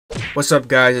What's up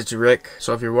guys, it's Rick.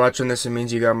 So if you're watching this, it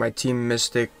means you got my Team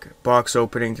Mystic box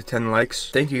opening to 10 likes.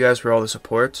 Thank you guys for all the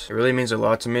support. It really means a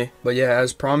lot to me. But yeah,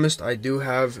 as promised, I do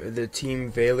have the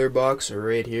Team Valor box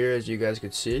right here, as you guys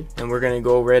could see. And we're gonna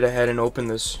go right ahead and open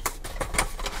this.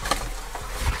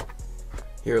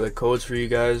 Here are the codes for you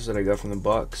guys that I got from the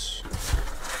box.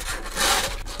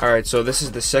 Alright, so this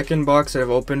is the second box that I've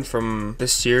opened from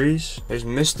this series. There's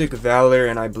Mystic, Valor,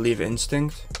 and I believe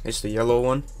Instinct. It's the yellow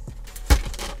one.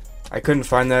 I couldn't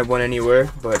find that one anywhere,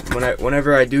 but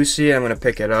whenever I do see it, I'm gonna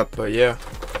pick it up. But yeah.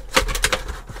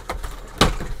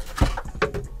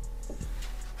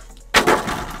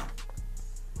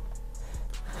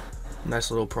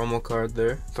 Nice little promo card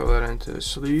there. Throw that into the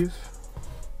sleeve.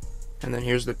 And then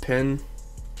here's the pin.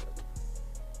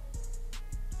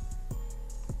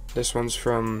 This one's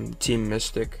from Team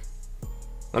Mystic.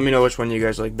 Let me know which one you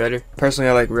guys like better. Personally,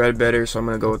 I like red better, so I'm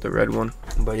gonna go with the red one.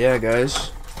 But yeah,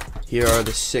 guys. Here are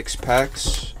the 6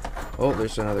 packs. Oh,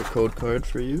 there's another code card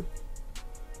for you.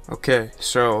 Okay,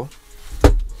 so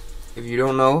if you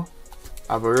don't know,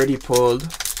 I've already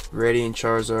pulled Radiant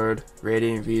Charizard,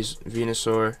 Radiant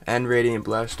Venusaur, and Radiant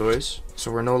Blastoise.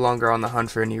 So we're no longer on the hunt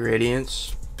for any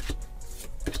Radiants.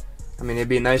 I mean, it'd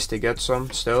be nice to get some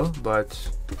still, but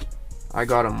I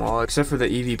got them all except for the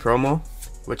EV promo,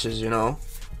 which is, you know,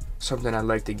 something I'd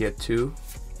like to get too.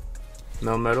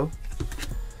 Melmetal.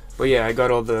 But yeah, I got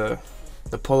all the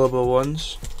pullable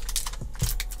ones.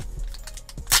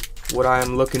 What I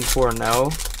am looking for now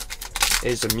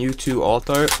is a Mewtwo alt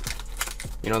art.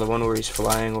 You know, the one where he's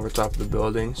flying over top of the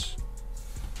buildings.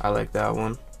 I like that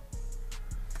one.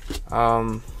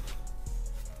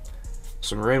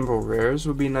 Some rainbow rares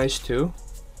would be nice too.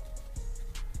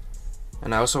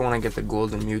 And I also want to get the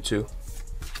golden Mewtwo.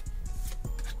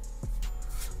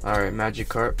 Alright,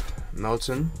 Magikarp,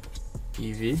 Melton,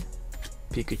 Eevee,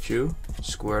 Pikachu,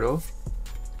 Squirtle,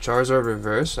 Charizard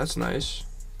Reverse, that's nice,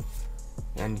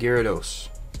 and Gyarados.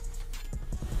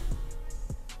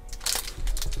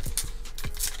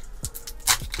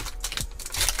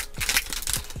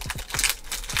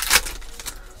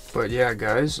 But yeah,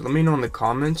 guys, let me know in the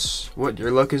comments what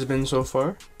your luck has been so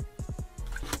far.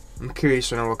 I'm curious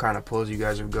to know what kind of pulls you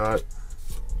guys have got.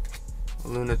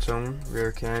 Lunatone,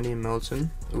 Rare Candy,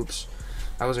 Melton. Oops.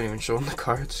 I wasn't even showing the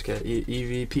cards. Okay,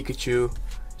 Eevee, Pikachu,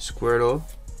 Squirtle,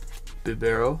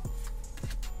 Bibarel,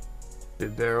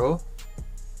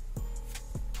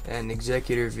 and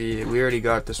Executor V. We already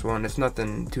got this one. It's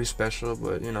nothing too special,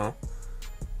 but you know,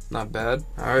 not bad.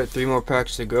 Alright, 3 more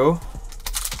packs to go.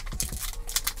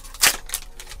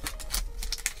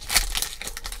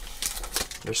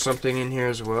 There's something in here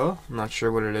as well. I'm not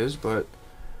sure what it is, but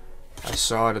I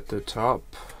saw it at the top.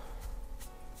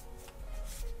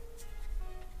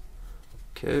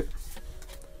 Okay,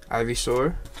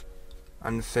 Ivysaur,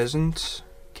 Unpheasant,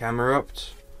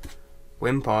 Camerupt,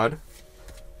 Wimpod,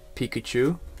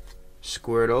 Pikachu,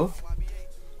 Squirtle,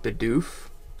 Bidoof,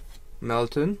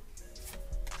 Melton,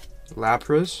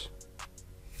 Lapras,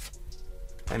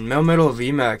 and Melmetal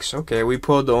VMAX. Okay, we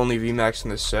pulled the only VMAX in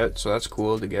the set, so that's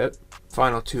cool to get.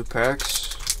 Final 2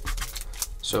 packs.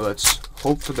 So let's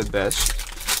hope for the best.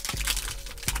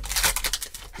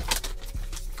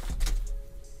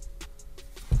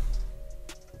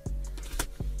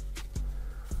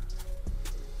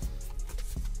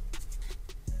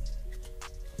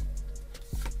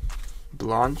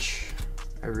 Blanche,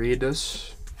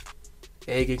 Aridus,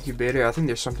 Egg Incubator. I think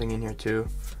there's something in here too.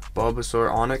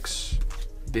 Bulbasaur, Onix,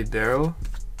 Bibarel,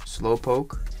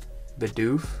 Slowpoke,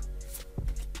 Bidoof,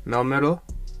 Melmetal,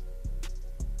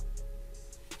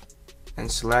 and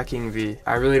Slacking V.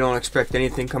 I really don't expect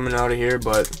anything coming out of here,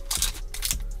 but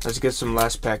let's get some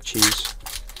last pack cheese.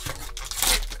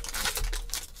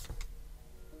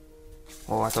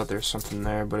 Oh, I thought there was something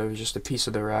there, but it was just a piece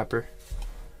of the wrapper.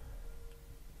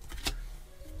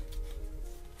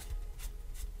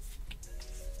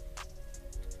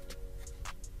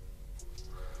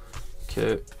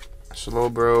 Okay,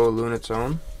 Slowbro,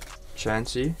 Lunatone,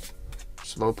 Chansey,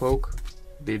 Slowpoke,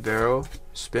 Bibarel,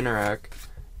 Spinarak,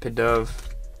 Pidove,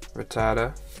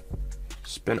 Rattata,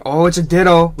 Oh, it's a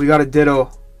Ditto! We got a Ditto!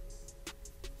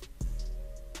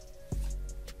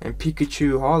 And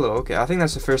Pikachu Holo. Okay, I think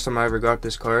that's the first time I ever got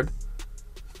this card.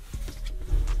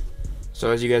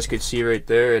 So as you guys could see right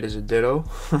there, it is a Ditto.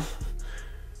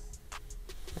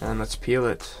 And let's peel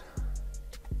it.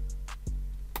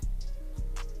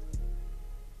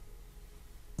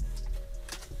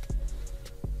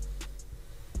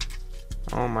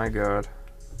 Oh my god.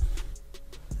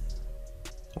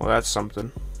 Well, that's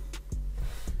something.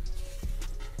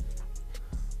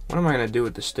 What am I gonna do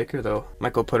with the sticker though?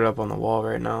 Might go put it up on the wall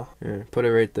right now. Here, put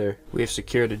it right there. We have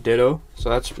secured a Ditto. So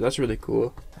that's really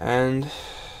cool. And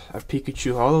a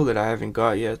Pikachu Holo that I haven't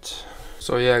got yet.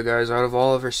 So yeah, guys, out of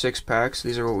all of our 6 packs,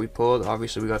 these are what we pulled.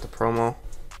 Obviously, we got the promo,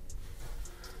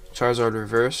 Charizard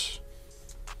Reverse,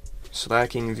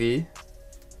 Slacking V,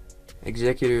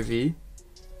 Executor V,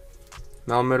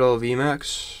 Melmetal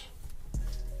VMAX,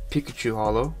 Pikachu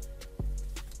Holo,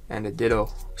 and a Ditto.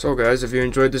 So guys, if you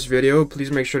enjoyed this video, please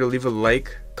make sure to leave a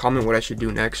like, comment what I should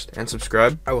do next, and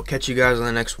subscribe. I will catch you guys on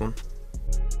the next one.